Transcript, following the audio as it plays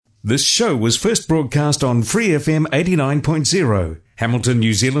This show was first broadcast on Free FM 89.0, Hamilton,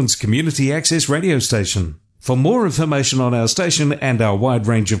 New Zealand's community access radio station. For more information on our station and our wide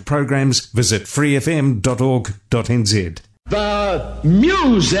range of programs, visit freefm.org.nz. The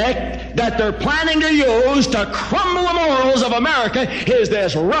music that they're planning to use to crumble the morals of America is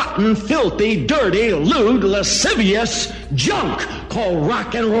this rotten, filthy, dirty, lewd, lascivious junk called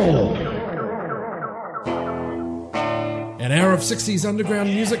rock and roll. An hour of 60s underground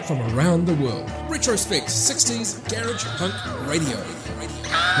music from around the world. Retrospect 60s Garage Punk Radio.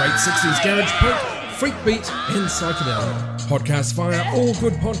 Great 60s Garage Punk, Freak Beat and Psychedelia. Podcast via all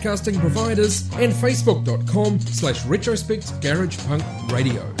good podcasting providers and facebook.com/Retrospect Garage Punk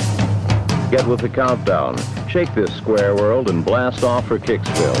Radio. Get with the countdown. Shake this square world and blast off for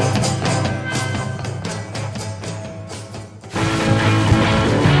Kicksville.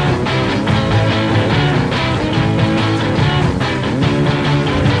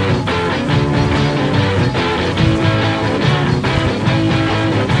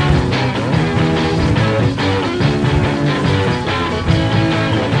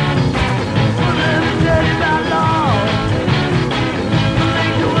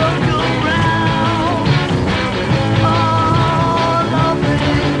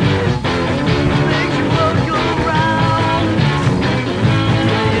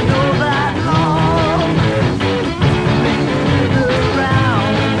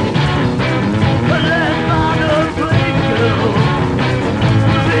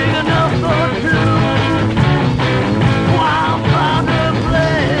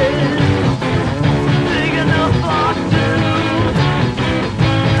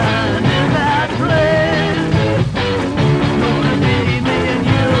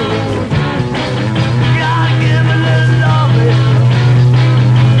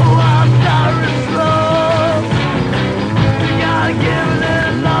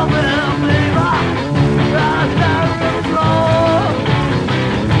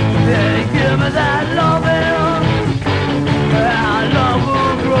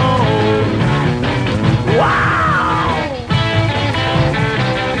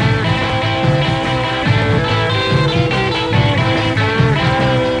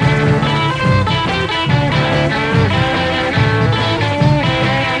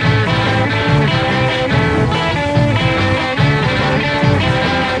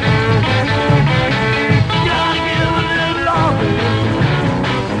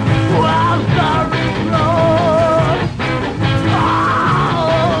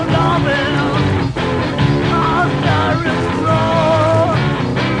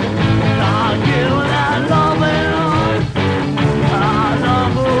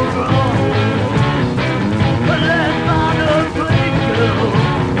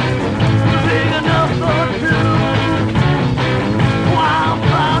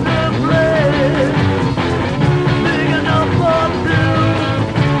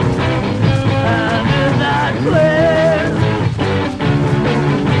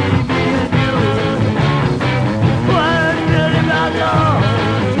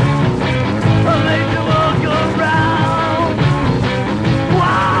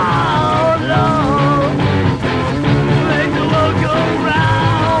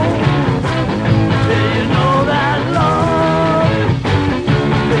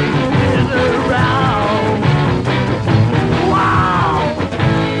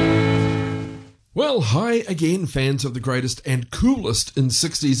 Again, fans of the greatest and coolest in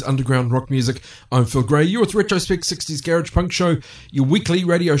 60s underground rock music. I'm Phil Gray. You're with Retrospect 60s Garage Punk Show, your weekly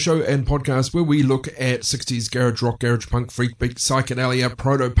radio show and podcast where we look at 60s garage rock, garage punk, freak beat, psychedelia,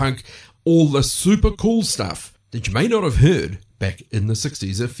 proto-punk, all the super cool stuff that you may not have heard back in the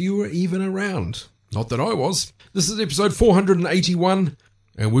 60s if you were even around. Not that I was. This is episode 481,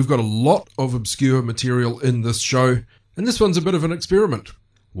 and we've got a lot of obscure material in this show, and this one's a bit of an experiment.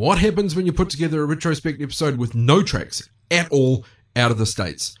 What happens when you put together a retrospect episode with no tracks at all out of the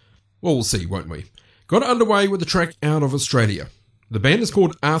States? Well, we'll see, won't we? Got it underway with a track out of Australia. The band is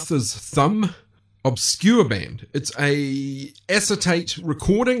called Arthur's Thumb. Obscure band. It's a acetate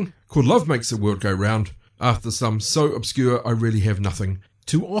recording called Love Makes the World Go Round. Arthur's Thumb, so obscure I really have nothing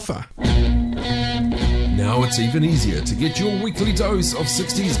to offer. Now it's even easier to get your weekly dose of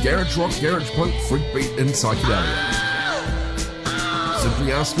 60s garage rock, garage punk, freak beat and psychedelia.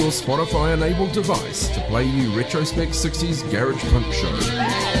 Simply ask your Spotify-enabled device to play you Retrospect 60s Garage Punk Show.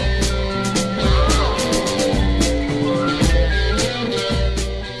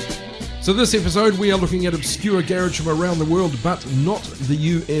 So this episode we are looking at obscure garage from around the world, but not the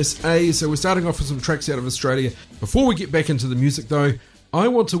USA. So we're starting off with some tracks out of Australia. Before we get back into the music though, I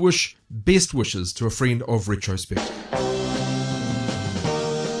want to wish best wishes to a friend of Retrospect.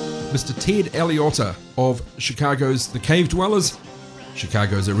 Mr. Ted Aliotta of Chicago's The Cave Dwellers,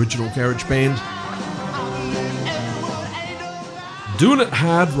 Chicago's original garage band. Doing it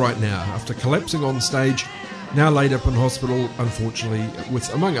hard right now after collapsing on stage, now laid up in hospital, unfortunately,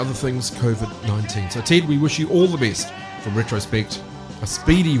 with, among other things, COVID-19. So Ted, we wish you all the best from Retrospect, a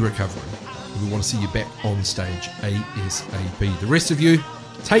speedy recovery. We want to see you back on stage ASAP. The rest of you,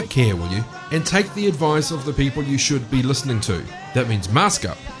 take care, will you? And take the advice of the people you should be listening to. That means mask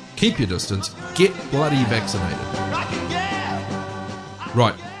up, keep your distance, get bloody vaccinated.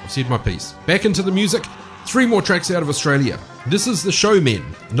 Right, I've said my piece. Back into the music. 3 more tracks out of Australia. This is The Showmen,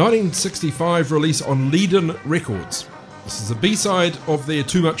 1965 release on Leiden Records. This is a B-side of their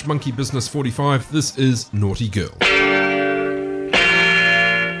Too Much Monkey Business 45. This is Naughty Girl.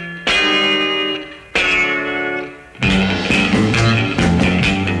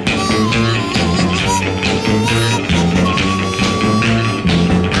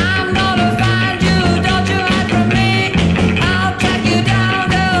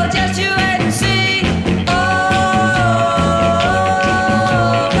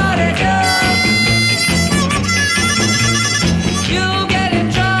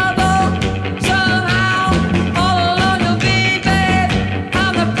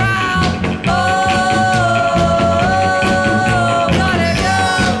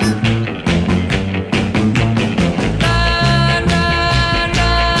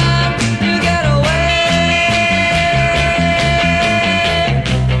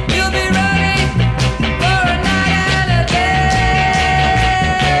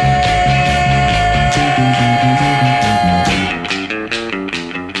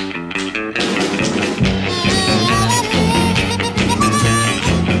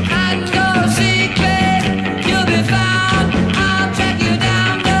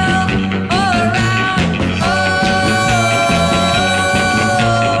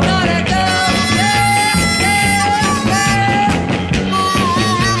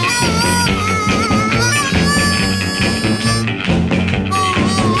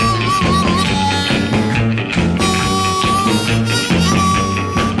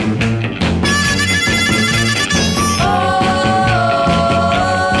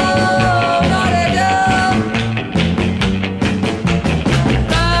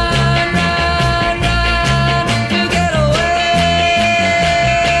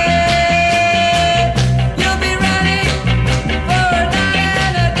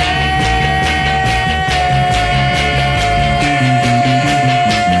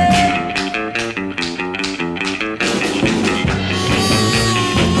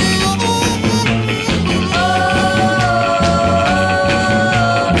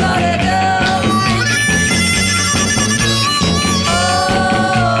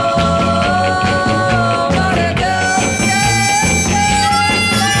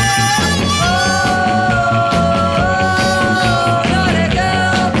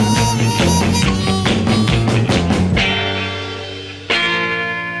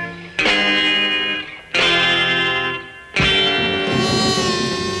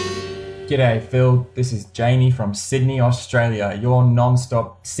 G'day Phil, this is Jamie from Sydney, Australia. Your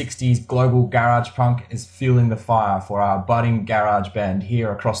non-stop 60s global garage punk is fueling the fire for our budding garage band here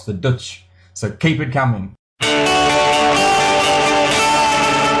across the Dutch. So keep it coming. See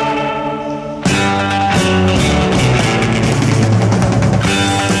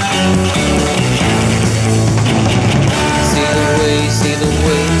the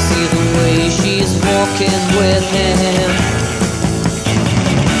way she's walking with him.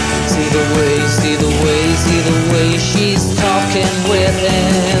 See the way she's talking with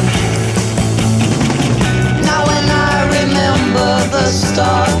him. Now when I remember the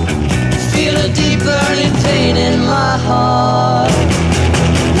start, feel a deep burning pain in my heart.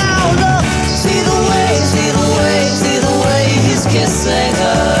 Now look, see the way he's kissing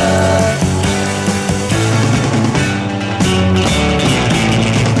her.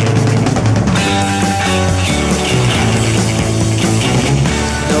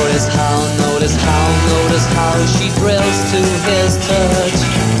 Notice how she thrills to his touch.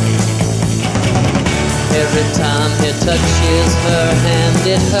 Every time he touches her hand,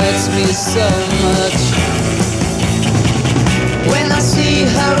 it hurts me so much. When I see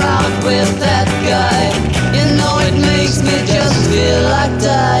her out with that guy, you know it makes me just feel like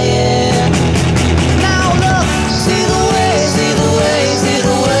dying. Now look, see the way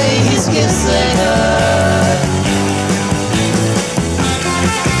he's kissing her.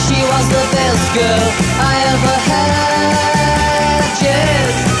 She was the best girl I ever had,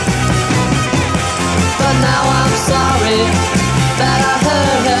 yes. But now I'm sorry that I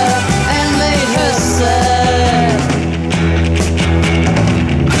hurt her and made her sad.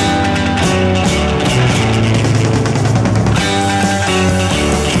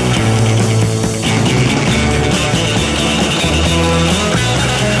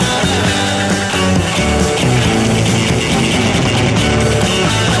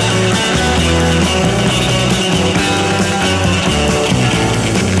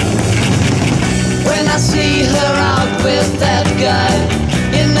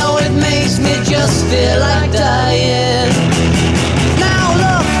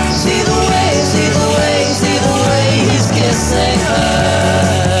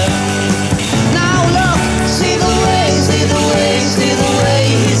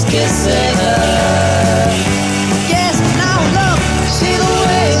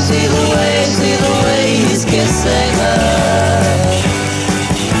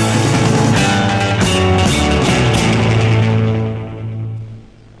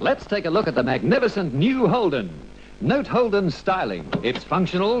 take a look at the magnificent new Holden. Note Holden's styling. It's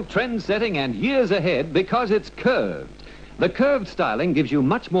functional, trend-setting, and years ahead because it's curved. The curved styling gives you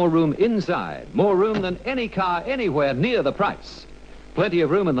much more room inside, more room than any car anywhere near the price. Plenty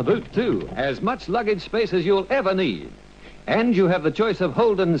of room in the boot, too, as much luggage space as you'll ever need. And you have the choice of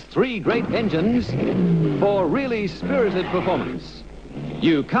Holden's 3 great engines for really spirited performance.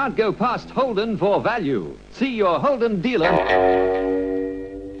 You can't go past Holden for value. See your Holden dealer.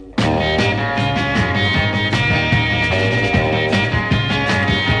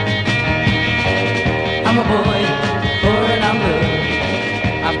 I'm a boy, poor and I'm blue.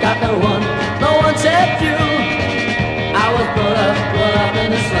 I've got no one except you. I was brought up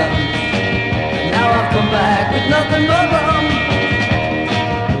in the slums, and now I've come back with nothing but rum.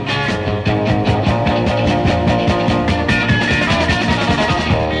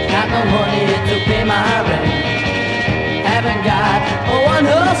 Got no money to pay my rent, haven't got a 1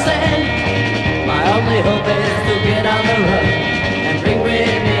 whole cent. My only hope is to get on the run and bring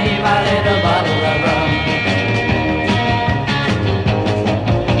with me my little bottle of rum.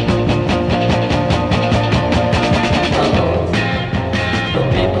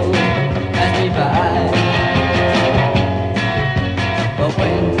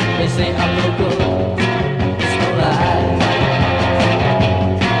 Say I'm no good, it's no lie.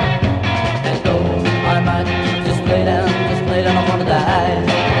 And though I might just lay down, I wanna die.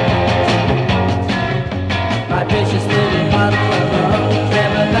 My precious little bottle of rum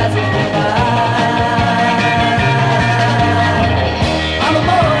never passes me by. I'm a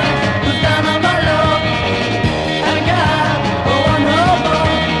boy who's down on my luck, haven't got a 1 whole buck.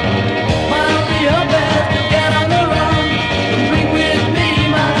 My only hope is to get on the run and bring with me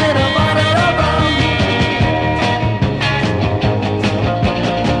my little bottle of rum.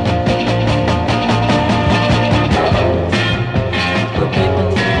 The people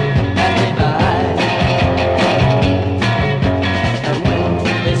pass me by, and when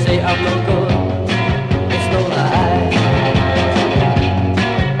they say I'm no good, it's no lie.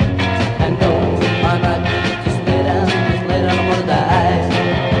 And though I might just lay down, I wanna die.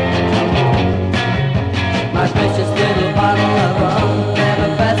 My precious little bottle of rum never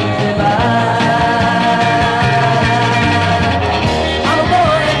passes me by. I'm a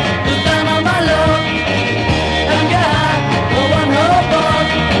boy who's down on my luck, haven't got a 1 whole buck.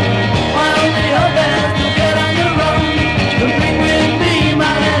 My only hope is to get on the run and bring with me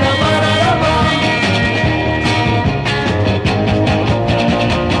my little bottle of rum.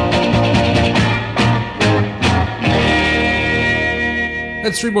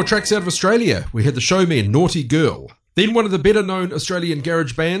 That's 3 more tracks out of Australia. We had the Showmen, Naughty Girl. Then one of the better-known Australian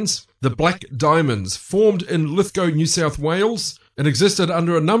garage bands, the Black Diamonds, formed in Lithgow, New South Wales, and existed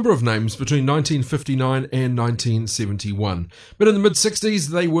under a number of names between 1959 and 1971. But in the mid-60s,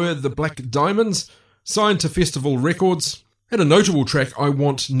 they were the Black Diamonds, signed to Festival Records, had a notable track, I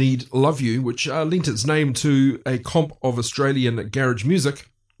Want, Need, Love You, which lent its name to a comp of Australian garage music.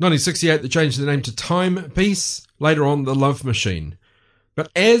 1968, they changed the name to Timepiece, later on The Love Machine. But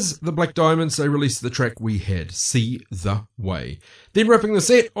as the Black Diamonds, they released the track we had, See the Way. Then wrapping the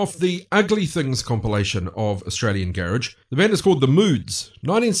set off the Ugly Things compilation of Australian garage, the band is called The Moods,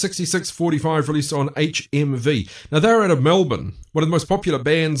 1966-45, released on HMV. Now they're out of Melbourne, one of the most popular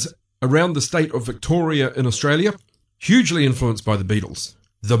bands around the state of Victoria in Australia, hugely influenced by the Beatles.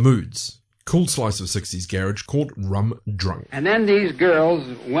 The Moods, cool slice of 60s garage called Rum Drunk. And then these girls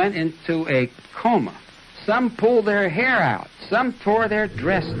went into a coma. Some pulled their hair out. Some tore their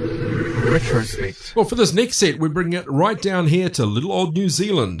dresses. Retrospect. Well, for this next set, we bring it right down here to little old New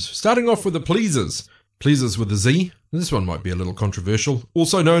Zealand. Starting off with the Pleasers. Pleasers with a Z. This one might be a little controversial.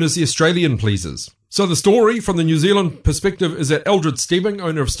 Also known as the Australian Pleasers. So the story from the New Zealand perspective is that Eldred Stebbing,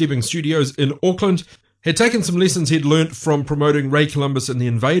 owner of Stebbing Studios in Auckland, had taken some lessons he'd learnt from promoting Ray Columbus and the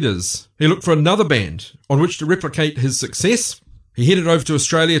Invaders. He looked for another band on which to replicate his success. He headed over to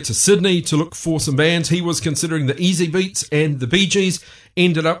Australia, to Sydney, to look for some bands. He was considering the Easy Beats and the Bee Gees,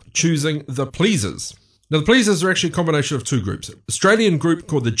 ended up choosing the Pleasers. Now, the Pleasers are actually a combination of 2 groups. An Australian group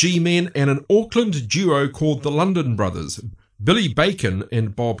called the G-Men and an Auckland duo called the London Brothers, Billy Bacon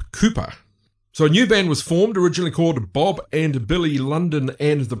and Bob Cooper. So a new band was formed, originally called Bob and Billy London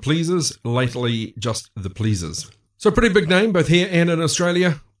and the Pleasers, lately just the Pleasers. So a pretty big name, both here and in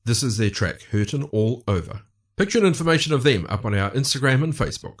Australia. This is their track, Hurtin' All Over. Picture and information of them up on our Instagram and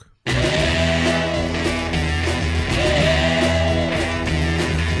Facebook. I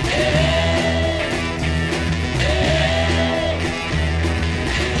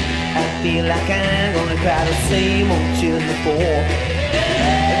feel like I'm gonna cry the same old tune before.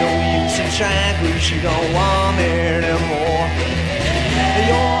 No use in trying, 'cause you don't want me anymore.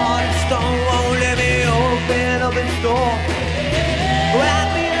 Your heart stone won't let me open up the door. Well, I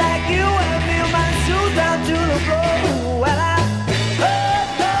feel like you and feel my shoes down to the floor. Well, I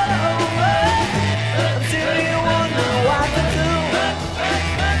until you wonder what to do.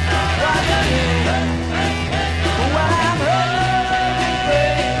 What to do. Well, I'm hurting,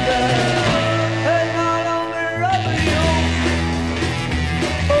 baby, hurting all over you,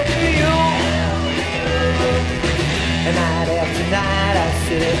 over you. And night after night I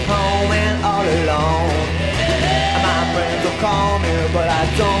sit at home and all alone. And my friends will call me, but I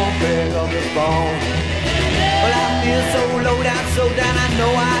don't pick up the phone. Well, I feel so low down, so down, I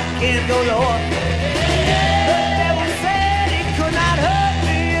know I can't go lower. The devil said he could not hurt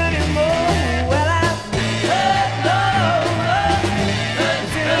me anymore. Well, I'm hurt low,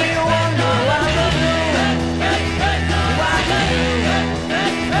 until you wonder what to do. What to do. Well, I'm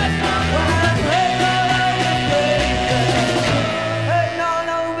hurt all over, baby, hurting all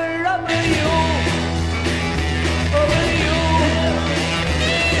over you, over you.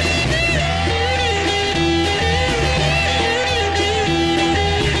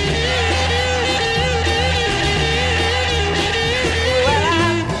 Well,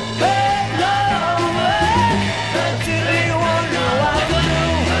 I'm hurt all over, until you wonder what to do.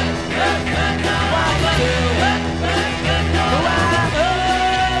 What to do. Well, I'm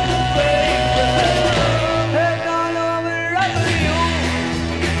hurt, baby, hurting all over you,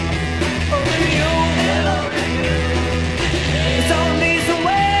 over you. It's only some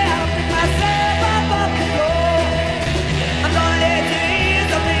way I'll pick myself up off the floor. I'm gonna let you in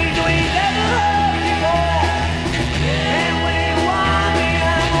something you ain't never heard before. And when you want me,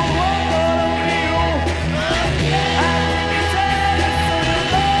 I'm gonna walk all over you. I'll make you tell you so you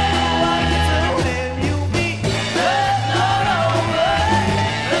know what to do. And you'll be hurt all over,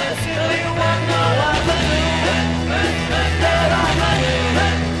 until you wonder what to do. That I do.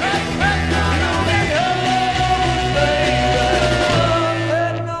 You'll be hurt, baby,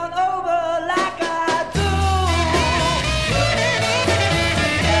 hurting all over like I do.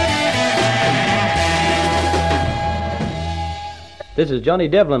 This is Johnny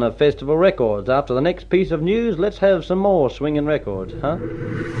Devlin of Festival Records. After the next piece of news, let's have some more swinging records, huh?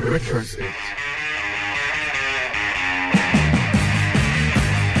 Retrospect.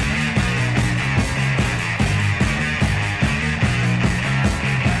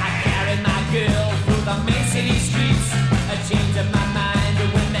 I carry my girl through the main city streets, a change in my mind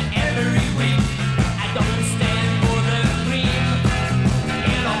with me every week. I don't stand for the cream,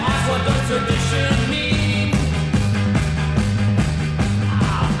 and I'm off what the tradition means.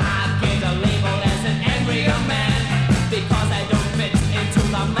 I get a label as an angry young man because I don't fit into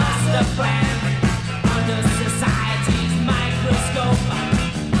the master plan. Under society's microscope,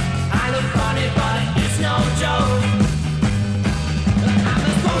 I look funny, but it's no joke. I'm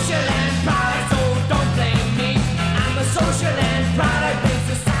a social end product, so don't blame me. I'm a social end product in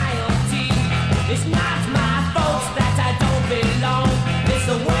society. It's not my fault that I don't belong. It's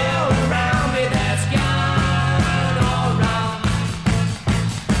the world around me that's gone all wrong.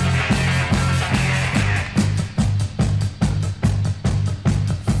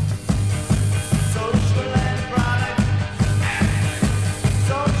 Social end product.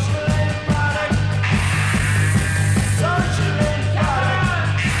 Social end product. Social end product.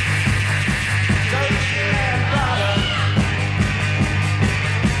 Social end product.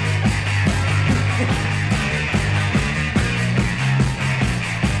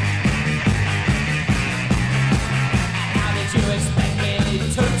 How did you expect me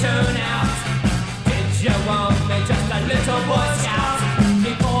to turn out? Did you want me just a little boy scout?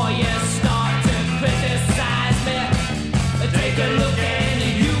 Before you start to criticize me, take a look and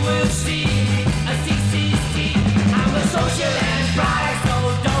you will see a CCC. I'm a social end product, so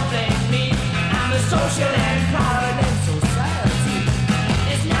don't blame me. I'm a social end product in society.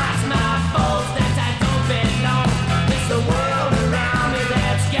 It's not my fault that I don't belong. It's the world around me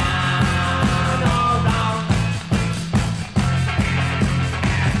that's gone all wrong.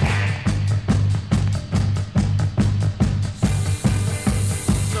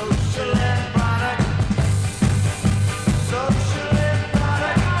 Social end product. Social end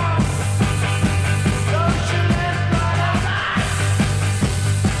product. Social end product.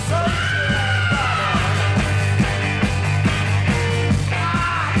 Social end product.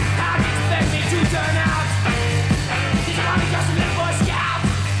 How do you expect me to turn out? Did you want me just a little boy scout?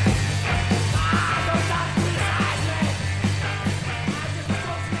 Don't stop criticizing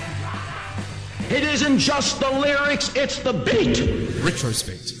me. It isn't just the lyrics, it's the beat.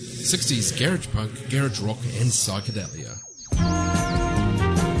 Retrospect. 60s garage punk, garage rock, and psychedelia.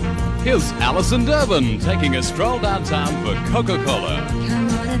 Here's Alison Durbin taking a stroll downtown for Coca-Cola. Come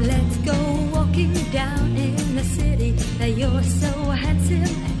on and let's go You're so handsome,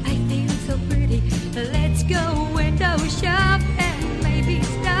 I feel so pretty. Let's go window shop and maybe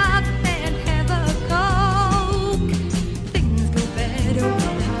stop and have a Coke. Things go better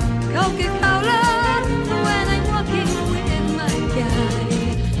with Coca-Cola when I'm walking with my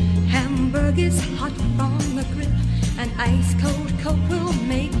guy. Hamburgers hot from the grill, an ice cold Coke will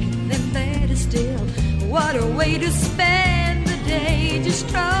make them better still. What a way to spend the day, just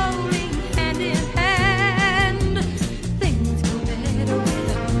strolling hand in hand. Things go better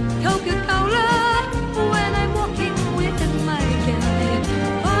with Coca-Cola when I'm walking with my guy.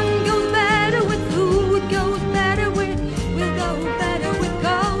 Fun goes better with food, goes better with, will go better with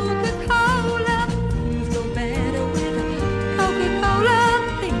Coca-Cola. Things go better with Coca-Cola.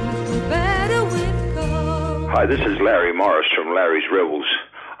 Things go better with Coke. Hi, this is Larry Morris from Larry's Rebels.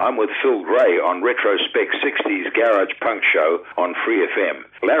 I'm with Phil Gray on Retrospect 60s Garage Punk Show on Free FM.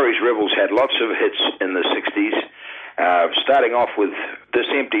 Larry's Rebels had lots of hits in the 60s, starting off with This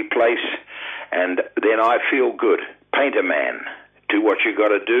Empty Place, and then I Feel Good, Paint a Man, Do What You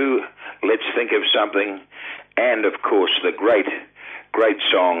Gotta Do, Let's Think of Something, and of course the great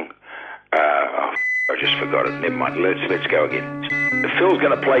song, I just forgot it, never mind, let's go again. Phil's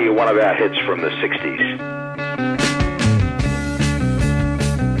going to play you one of our hits from the 60s.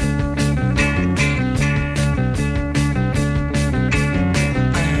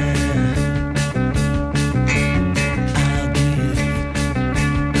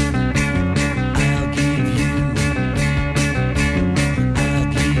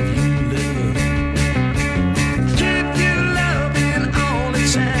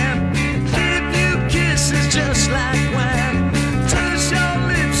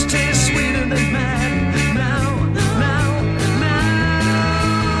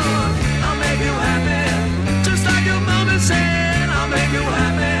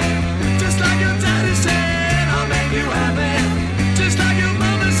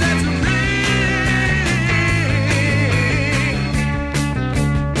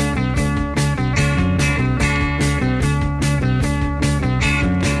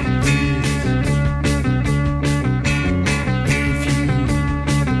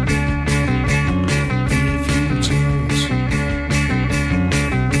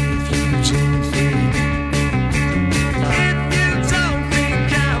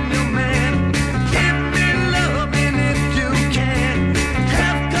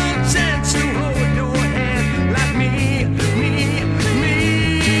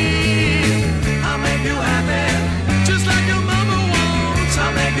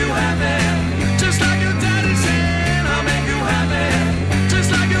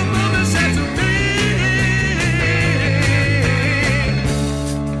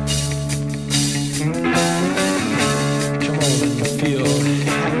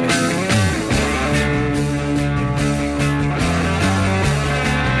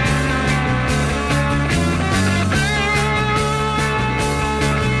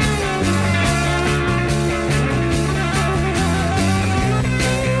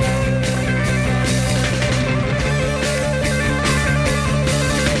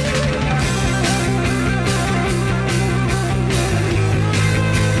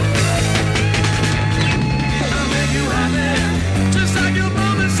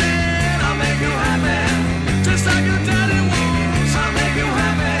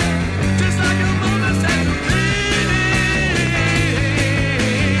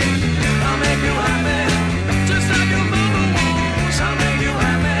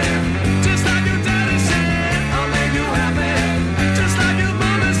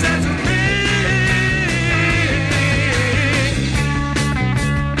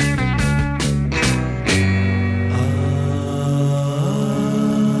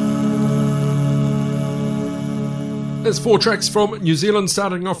 There's 4 tracks from New Zealand,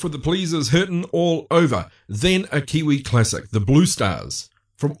 starting off with the Pleasers' Hurtin' All Over. Then a Kiwi classic, the Blue Stars,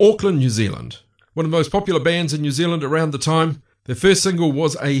 from Auckland, New Zealand. One of the most popular bands in New Zealand around the time. Their first single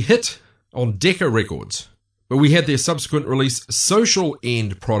was a hit on Decca Records, but we had their subsequent release, Social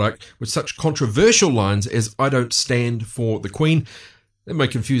End product, with such controversial lines as I don't stand for the Queen. That may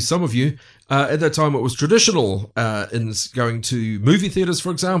confuse some of you. At that time, it was traditional in going to movie theatres,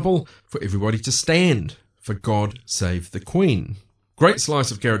 for example, for everybody to stand for God Save the Queen. Great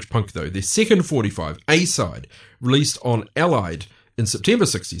slice of garage punk, though. Their second 45, A-side, released on Allied in September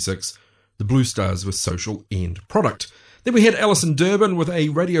 66, the Blue Stars with Social End product. Then we had Alison Durbin with a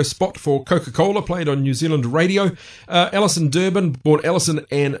radio spot for Coca-Cola played on New Zealand radio. Alison Durbin, born Alison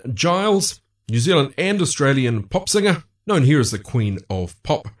Ann Giles, New Zealand and Australian pop singer, known here as the Queen of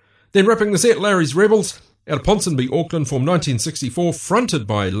Pop. Then wrapping the set, Larry's Rebels, out of Ponsonby, Auckland, from 1964, fronted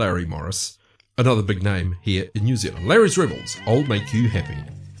by Larry Morris. another big name here in New Zealand. Larry's Rebels, I'll Make You Happy.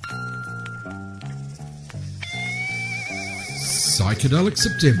 Psychedelic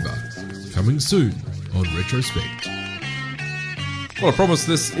September, coming soon on Retrospect. Well, I promised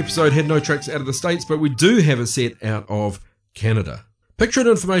this episode had no tracks out of the States, but we do have a set out of Canada. Picture and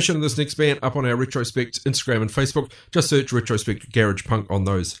information of this next band up on our Retrospect Instagram and Facebook. Just search Retrospect Garage Punk on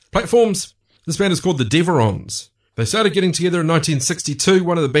those platforms. This band is called the Deverons. They started getting together in 1962.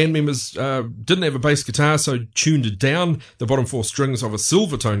 One of the band members didn't have a bass guitar, so tuned down the bottom 4 strings of a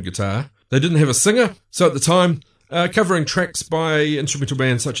Silvertone guitar. They didn't have a singer, so at the time, covering tracks by instrumental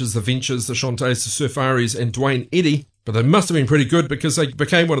bands such as The Ventures, The Shantays, The Surfaris, and Dwayne Eddy. But they must have been pretty good because they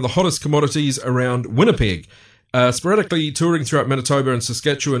became one of the hottest commodities around Winnipeg. Sporadically touring throughout Manitoba and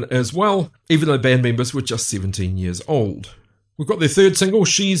Saskatchewan as well, even though band members were just 17 years old. We've got their third single,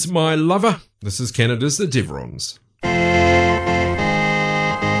 She's My Lover. This is Canada's The Deverons.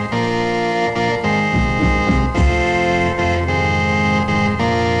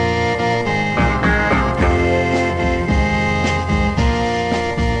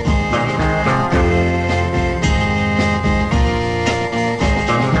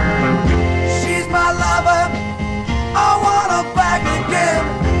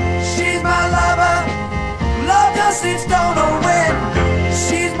 Since don't know when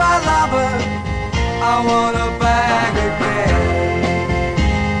she's my lover, I want her back again.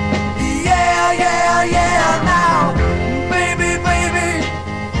 Yeah, yeah, yeah, now, baby, baby,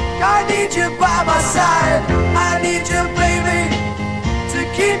 I need you by my side. I need you, baby, to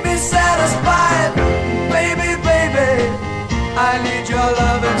keep me satisfied. Baby, baby, I need your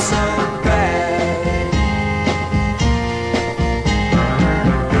loving so bad.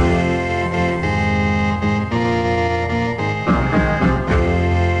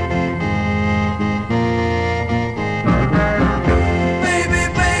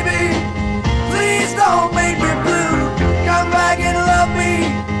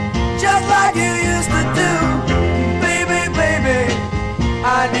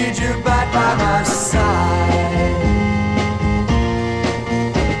 I need you back by my side.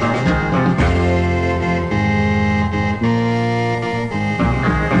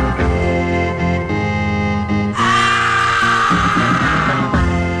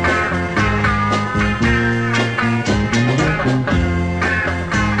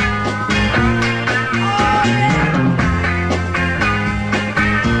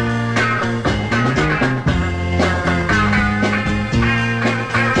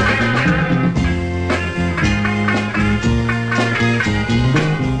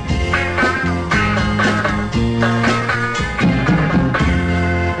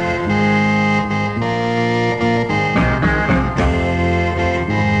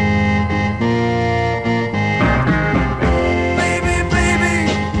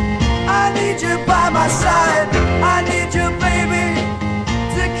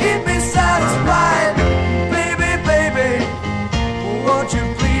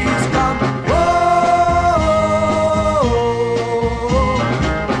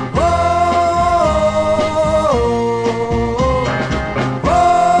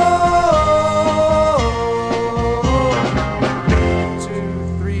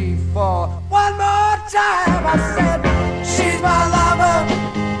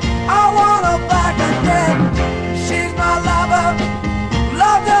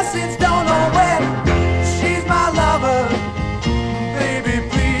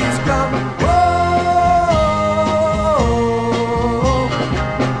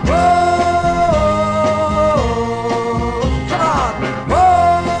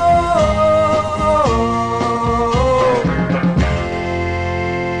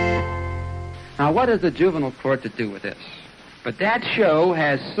 What has the juvenile court to do with this? But that show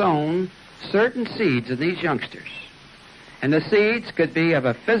has sown certain seeds in these youngsters. And the seeds could be of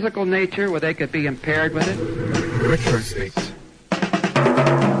a physical nature where they could be impaired with it. Retrospect.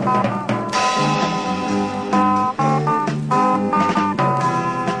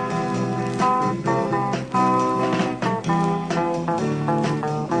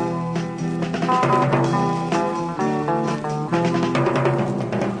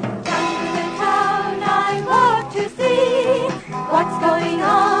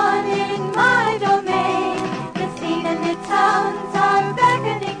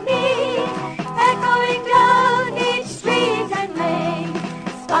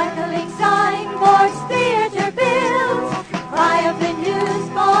 Sparkling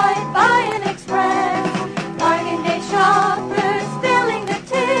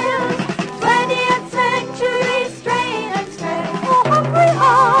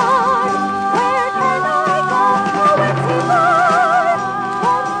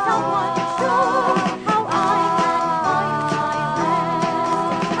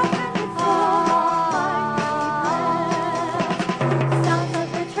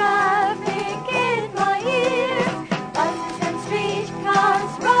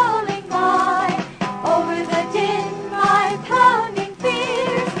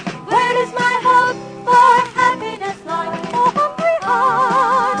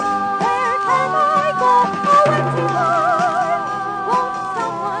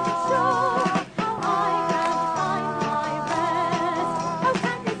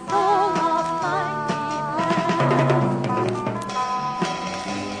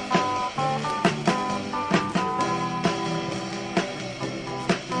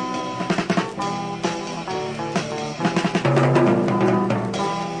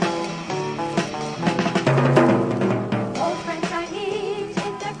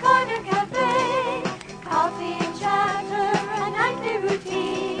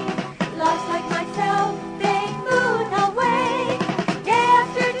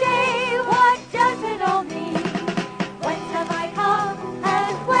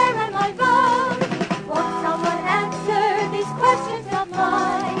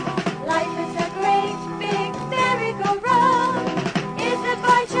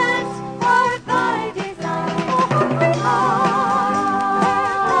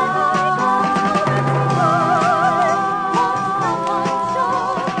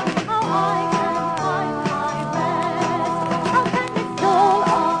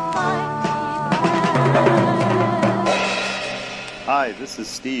This is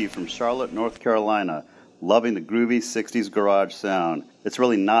Steve from Charlotte, North Carolina, loving the groovy 60s garage sound. It's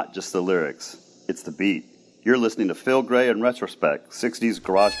really not just the lyrics, it's the beat. You're listening to Phil Gray in Retrospect, 60s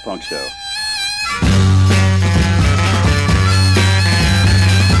Garage Punk Show.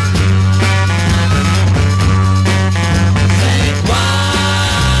 C'est toi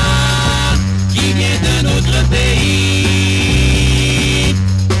qui viens de notre pays.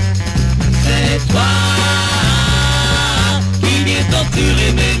 C'est toi qui viens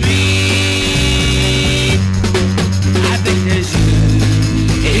torturer mes nuits. Avec tes yeux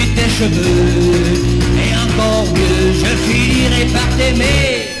et tes cheveux, et encore mieux, je finirai par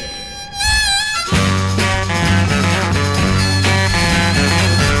t'aimer.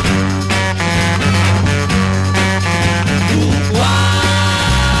 Pourquoi,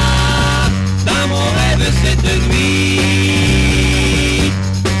 dans mon rêve cette nuit,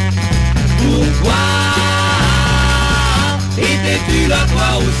 pourquoi étais-tu là toi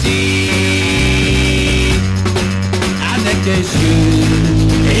aussi? Avec tes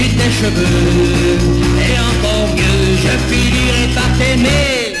yeux et tes cheveux, et encore mieux, je finirai par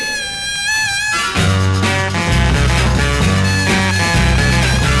t'aimer.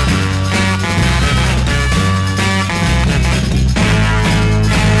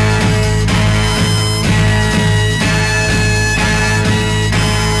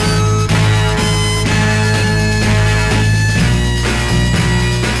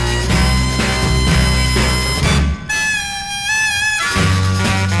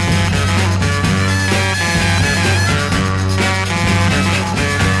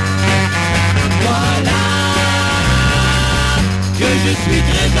 Je suis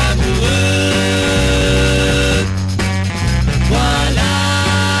très amoureux. Voilà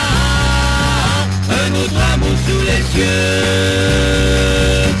un autre amour sous les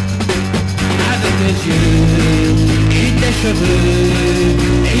cieux. Avec tes yeux et tes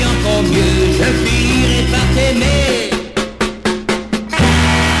cheveux, et encore mieux, je finirai par t'aimer.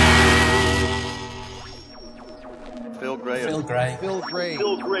 Phil Gray. Phil Gray. Phil Gray.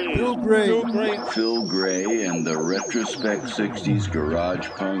 Phil Gray. Phil Gray. Phil Gray. Phil Gray and the Retrospect 60s Garage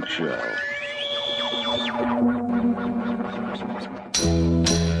Punk Show.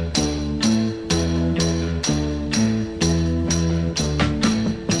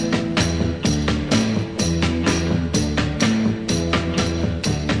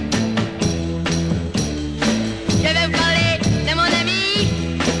 Je vais vous parler de mon amie.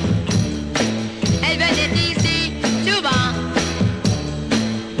 Elle venait d'ici souvent.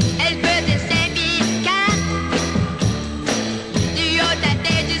 Elle faisait 5 pieds 4, du haut de la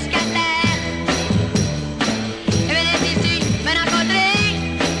tête jusqu'à terre. Elle venait d'ici me rencontrer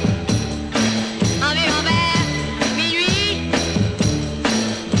environ vers minuit.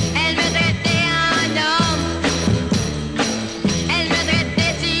 Elle me traitait en homme. Elle me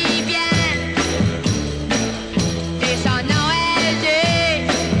traitait si bien. Et son nom est G.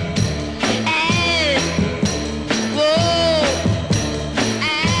 L. O. R.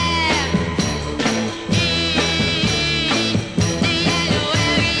 I. D. L. O. R.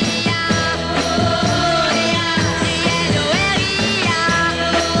 I. A. D. L. O. R. I. A.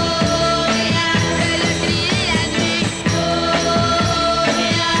 Je le criais la nuit. Je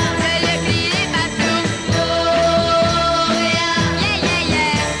le criais partout. Yeah, yeah,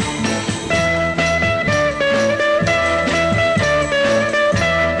 yeah.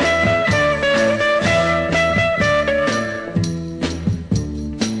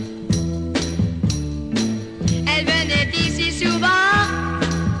 Elle venait d'ici souvent,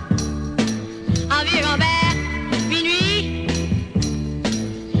 environ vers minuit.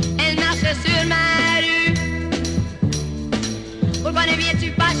 Elle marche sur ma rue. Pourquoi ne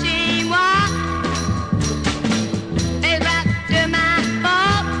viens-tu pas chez moi? Elle frappe sur ma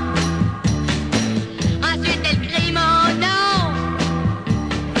porte. Ensuite elle crie mon nom.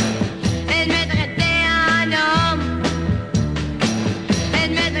 Elle me traitait en homme.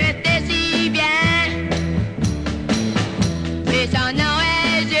 Elle me traitait si bien. Et son nom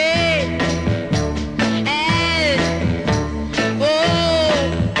est G. L. O.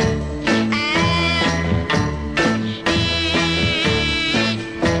 R. I.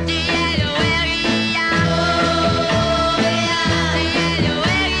 D. L. O. R. I. A. D. L. O.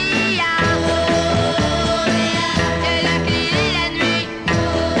 R. I. A. Je le criais la nuit.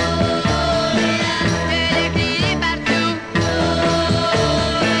 Je le criais partout.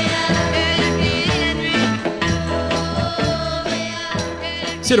 Je le criais la nuit.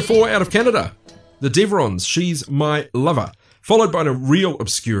 Set of 4 out of Canada. The Deverons, She's My Lover. Followed by a real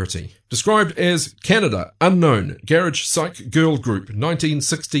obscurity. Described as Canada, unknown, garage psych girl group,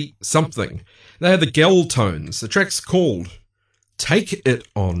 1960 something. They had the Gal Tones. The track's called Take It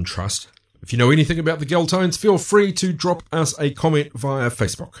On Trust. If you know anything about the Geltones, feel free to drop us a comment via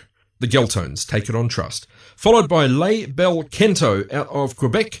Facebook. The Geltones, Take It On Trust. Followed by Les Bel Canto out of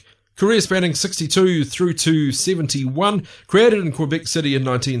Quebec, career spanning 62 through to 71, created in Quebec City in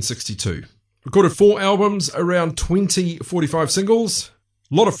 1962. Recorded 4 albums, around 20 45 singles,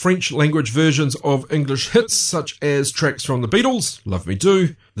 a lot of French language versions of English hits such as tracks from the Beatles, Love Me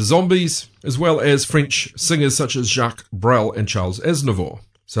Do, The Zombies, as well as French singers such as Jacques Brel and Charles Aznavour.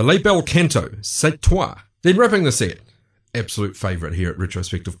 So Les Bel Canto, C'est Toi. Then wrapping the set, absolute favourite here at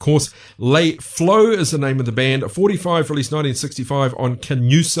Retrospect, of course, Les Flow is the name of the band, 45, released 1965 on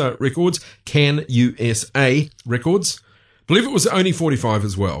Canusa Records, Can-U-S-A Records. I believe it was only 45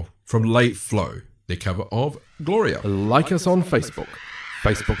 as well, from Les Flow, their cover of Gloria. Like us on Facebook,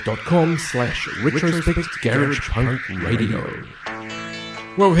 facebook.com/Retrospect Garage Punk Radio.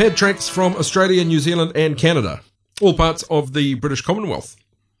 Well, we've had tracks from Australia, New Zealand and Canada, all parts of the British Commonwealth.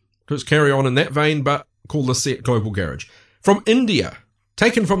 Let's carry on in that vein, but call this set Global Garage. From India,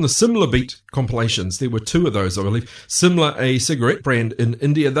 taken from the Similar Beat compilations, there were 2 of those, I believe. Similar, a cigarette brand in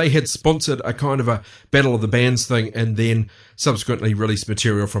India, they had sponsored a kind of a Battle of the Bands thing and then subsequently released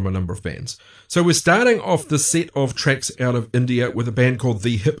material from a number of bands. So we're starting off the set of tracks out of India with a band called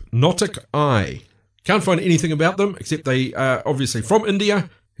The Hypnotic Eye. Can't find anything about them, except they are obviously from India.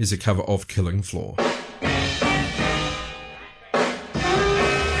 Here's a cover of Killing Floor.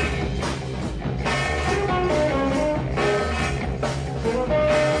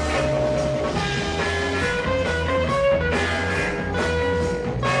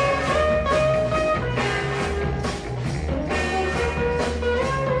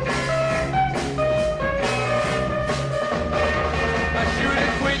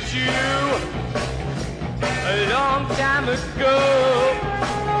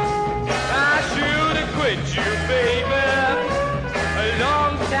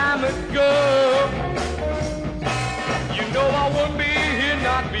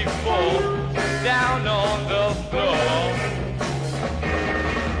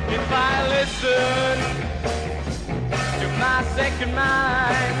 Second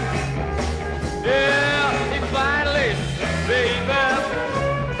mind, yeah, if I listen, baby,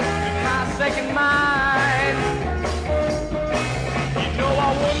 to my second mind, you know I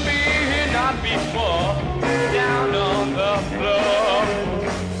wouldn't be here not before, down on the floor.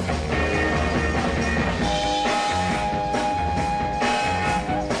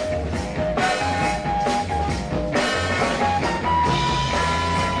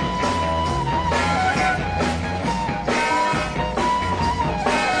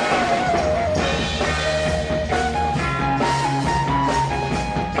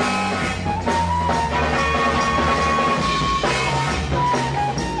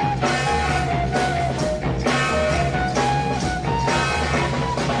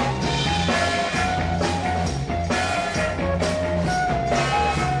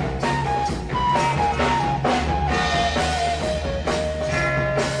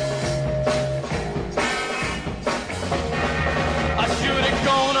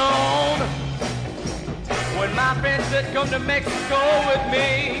 Come to Mexico with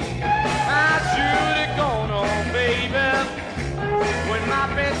me. I should have gone on, baby. When my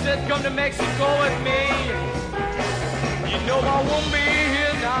friend said come to Mexico with me, you know I won't be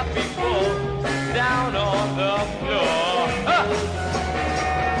here not before, down on the floor.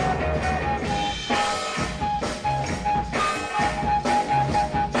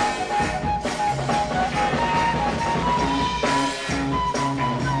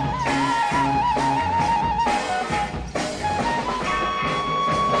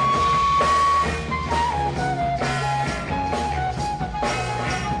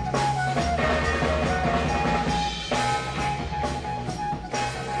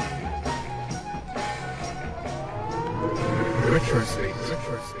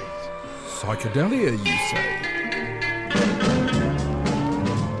 Psychedelia, you say?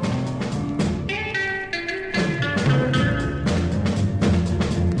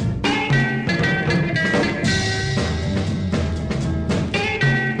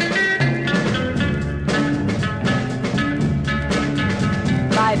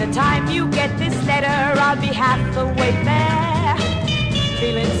 By the time you get this letter, I'll be half the way there,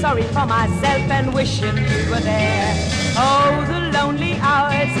 feeling sorry for myself and wishing you were there. Oh, the lonely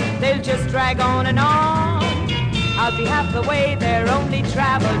hours, they'll just drag on and on. I'll be half the way there, only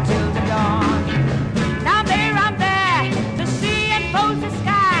travel till the dawn. Now there, I'm there, the sea enfolds the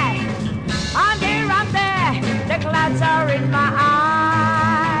sky. I'm there, the clouds are in my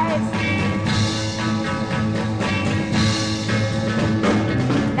eyes.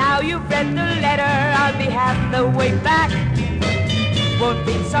 Now you've read the letter, I'll be half the way back, Won't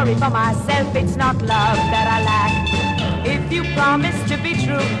feel sorry for myself, it's not love that I lack. If you promise to be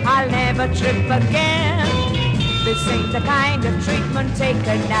true, I'll never trip again. This ain't the kind of treatment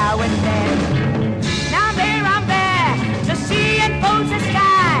taken now and then. Now I'm there, the sea enfolds the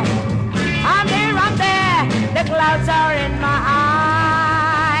sky. I'm there, the clouds are in my eyes.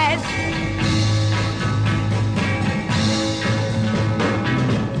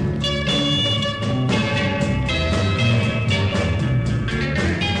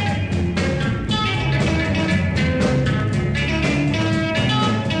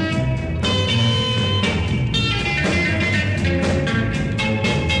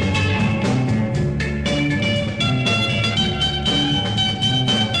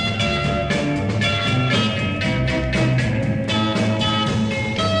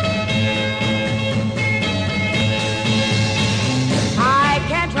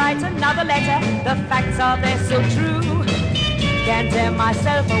 Another letter, the facts are there so true. Can't tear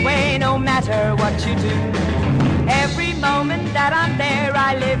myself away no matter what you do. Every moment that I'm there,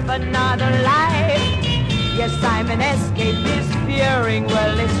 I live another life. Yes, I'm an escapist, fearing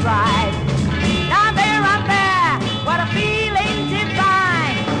worldly strife. I'm there, what a feeling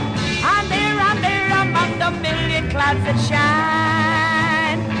divine. I'm there, among the million clouds that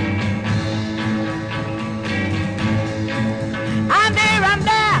shine. I'm there.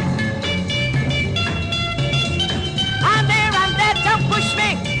 Don't push me.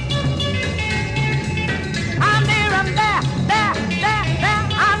 I'm there, I'm there.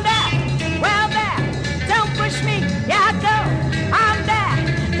 I'm there. Well, there. Don't push me. Yeah, I go. I'm there.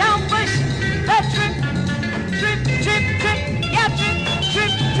 Don't push. Trip. Yeah, trip.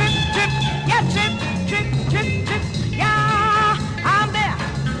 Yeah, trip. Yeah, I'm there.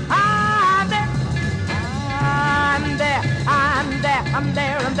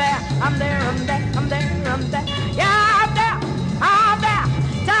 Yeah, I'm there.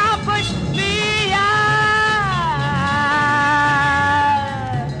 Don't push me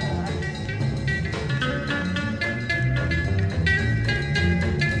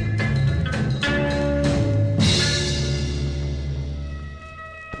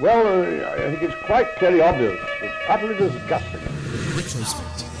Well, I think it's quite clearly obvious. It's utterly disgusting.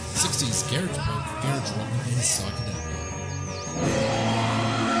 Retrospect. 60s garage punk, garage rock, and psychedelic.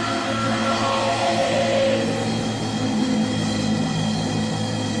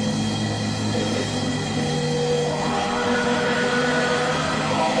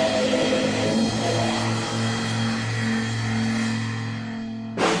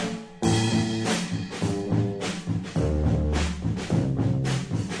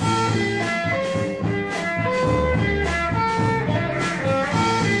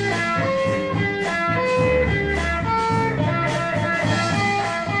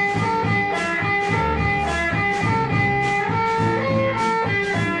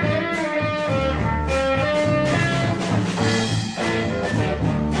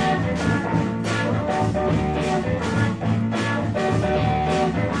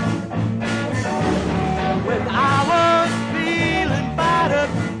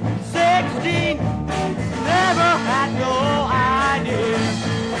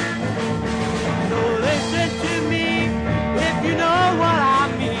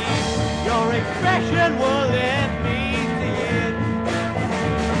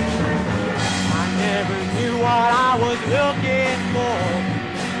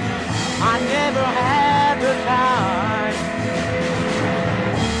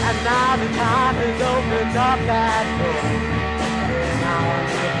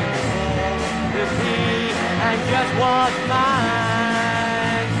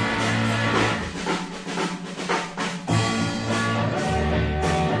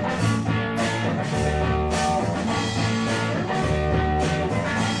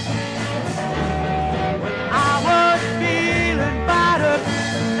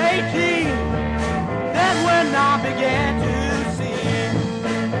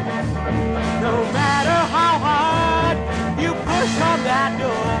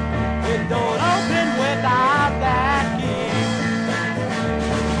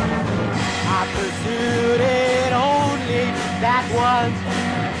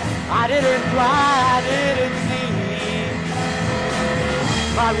 I didn't try, I didn't see.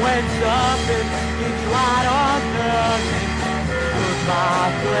 But when something keeps right on turning,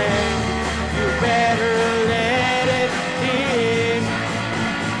 goodbye friend, you better let it in.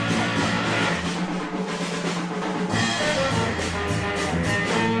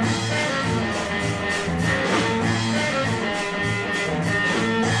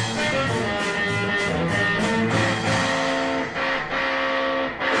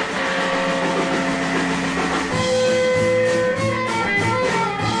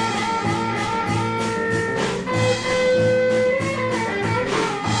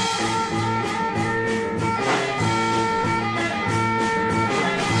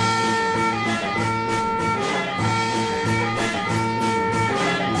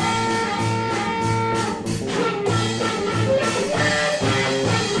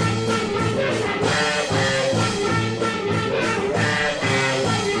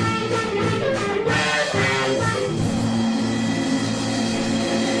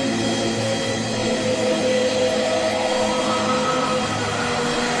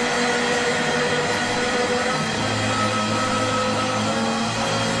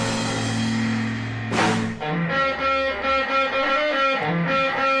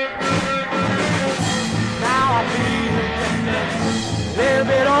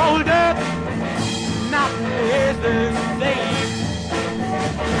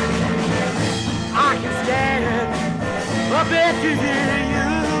 glad to hear you.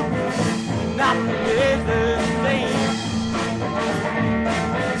 Nothing is the same.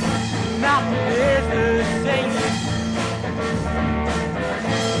 Nothing is the same.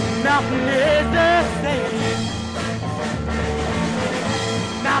 Nothing is the same.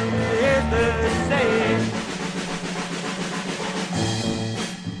 Nothing is the same.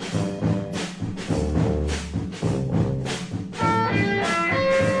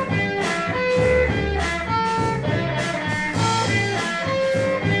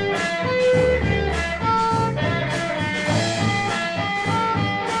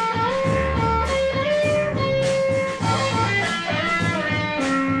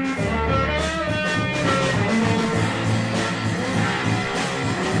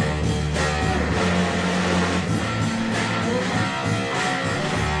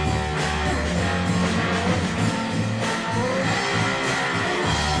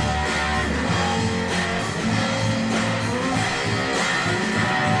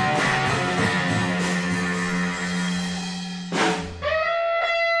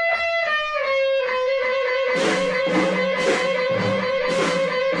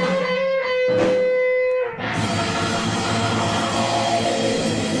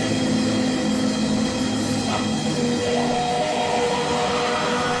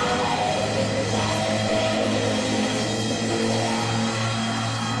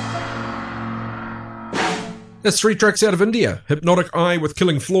 That's 3 tracks out of India. Hypnotic Eye with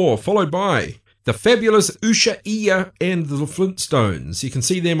Killing Floor, followed by the fabulous Usha Iya and the Flintstones. You can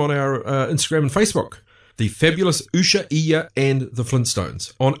see them on our Instagram and Facebook. The fabulous Usha Iya and the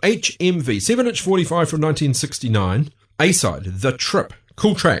Flintstones. On HMV, 7-inch 45 from 1969. A-side, The Trip.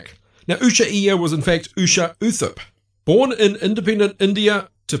 Cool track. Now, Usha Iya was in fact Usha Uthup. Born in independent India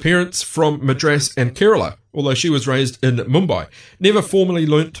to parents from Madras and Kerala, although she was raised in Mumbai. Never formally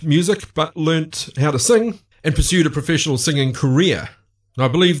learnt music, but learnt how to sing and pursued a professional singing career. Now, I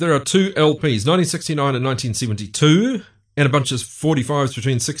believe there are 2 LPs, 1969 and 1972, and a bunch of 45s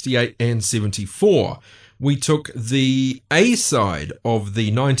between 68 and 74. We took the A-side of the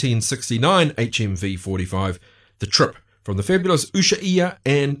 1969 HMV 45, The Trip, from the fabulous Usha Iya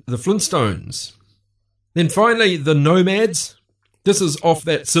and the Flintstones. Then finally, The Nomads. This is off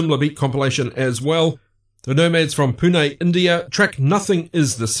that Similar Beat compilation as well. The Nomads from Pune, India. Track Nothing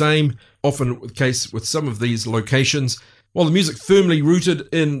Is the Same, often the case with some of these locations. While the music firmly rooted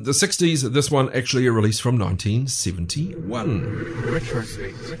in the 60s, this one actually a release from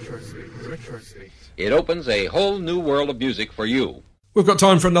 1971. It opens a whole new world of music for you. We've got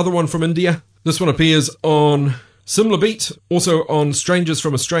time for another one from India. This one appears on Similar Beat, also on Strangers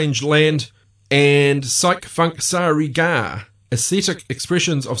from a Strange Land, and Psych Funk Sari Ga, aesthetic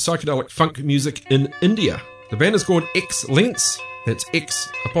expressions of psychedelic funk music in India. The band is called X Lents. That's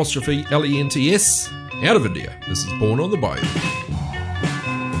X''Lents, out of India. This is Born on the Bayou.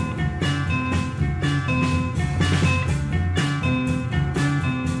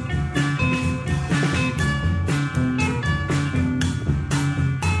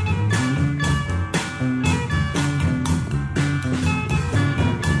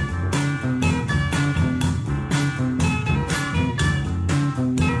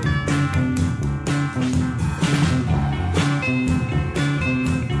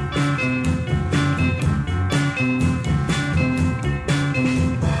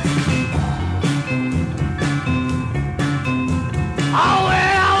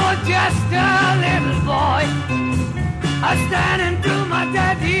 Standing to my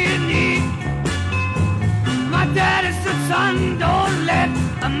daddy's knee. My daddy said, son, don't let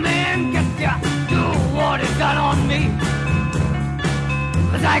a man get ya. Do what he's got on me.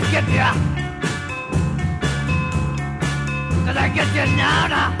 'Cause I get ya. 'Cause I get ya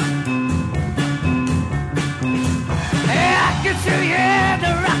now. Hey, I can see yeah,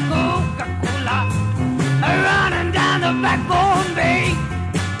 the rock Coca-Cola running down the Backbone Bay.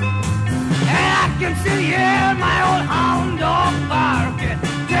 I can still hear my old hound dog barking,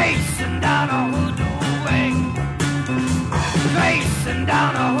 chasing down a hoodoo way, chasing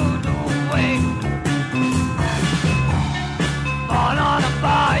down a hoodoo way. Born on a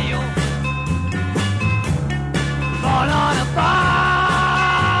bayou, born on a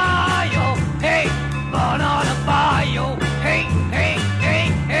bayou, hey, born on a bayou, hey, hey,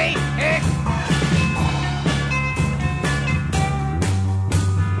 hey, hey, hey.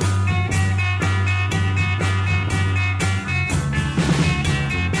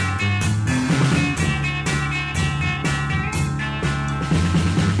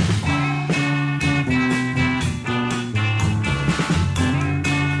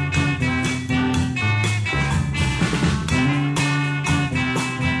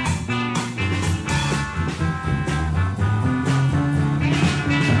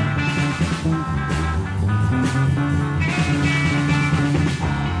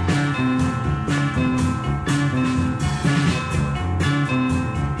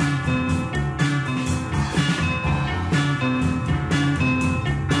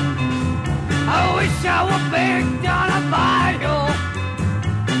 were baked on a fire.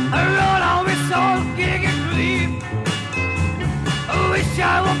 I roll on with soul, gig and cream. I wish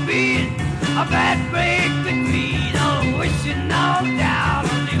I were being a bad break the green. Oh, wishing all down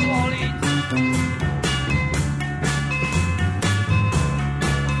on New Orleans.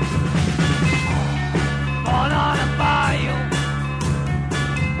 Born on a bayou.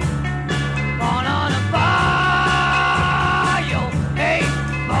 Born on a bayou. Hey,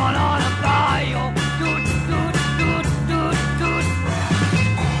 born on a bayou. Doot, doot, doot, doot, doot.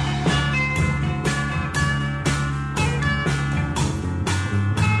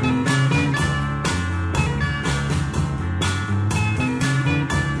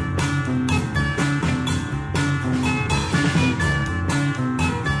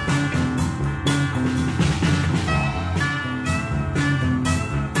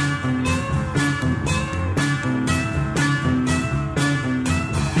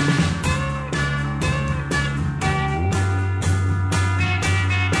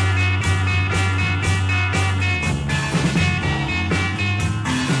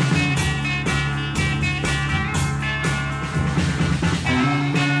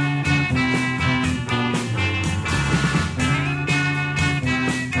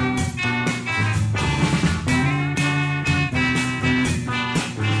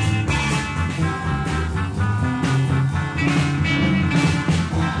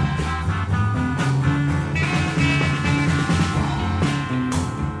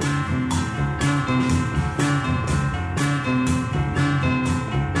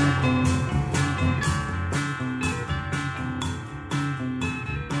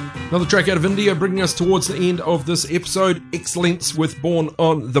 Another track out of India, bringing us towards the end of this episode. Excellence with Born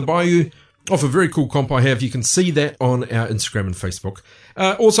on the Bayou. Off a very cool comp I have. You can see that on our Instagram and Facebook.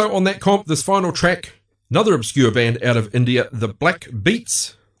 Also on that comp, this final track, another obscure band out of India, the Black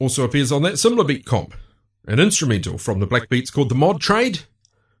Beats, also appears on that similar beat comp. An instrumental from the Black Beats called The Mod Trade.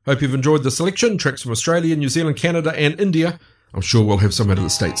 Hope you've enjoyed the selection. Tracks from Australia, New Zealand, Canada and India. I'm sure we'll have some out of the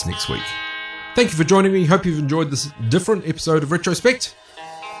States next week. Thank you for joining me. Hope you've enjoyed this different episode of Retrospect.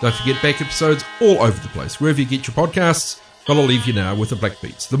 Don't forget back episodes all over the place, wherever you get your podcasts. But I'll leave you now with the Black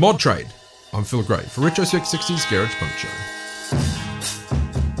Beats, The Mod Trade. I'm Phil Gray for Retrospect 60s Garage Punk Show.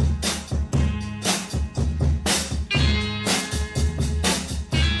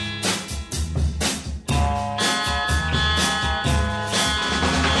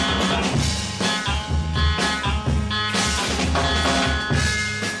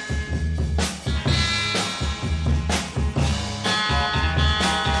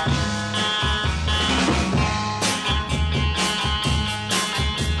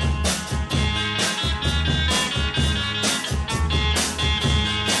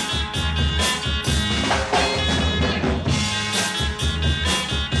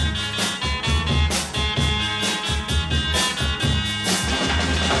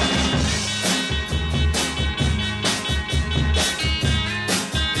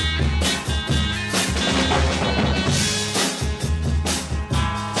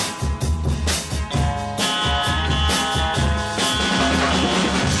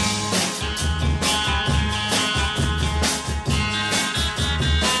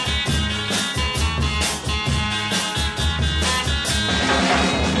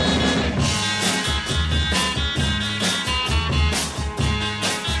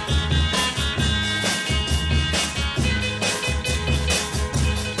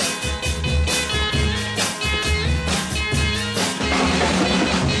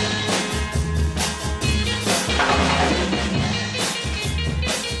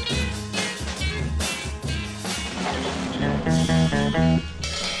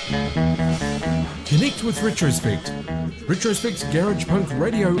 Connect with Retrospect. Retrospect's Garage Punk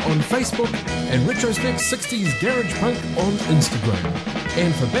Radio on Facebook and Retrospect 60s Garage Punk on Instagram.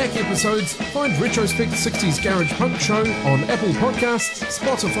 And for back episodes, find Retrospect 60s Garage Punk Show on Apple Podcasts,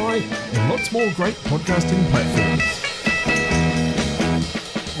 Spotify, and lots more great podcasting platforms.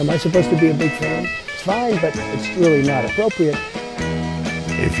 Am I supposed to be a big fan? It's fine, but it's really not appropriate.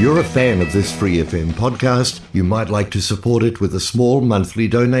 If you're a fan of this Free FM podcast, you might like to support it with a small monthly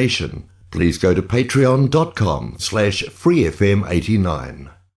donation. Please go to patreon.com/freefm89.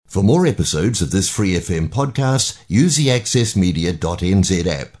 For more episodes of this Free FM podcast, use the accessmedia.nz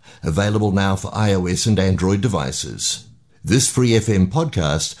app, available now for iOS and Android devices. This Free FM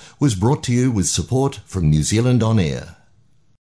podcast was brought to you with support from New Zealand On Air.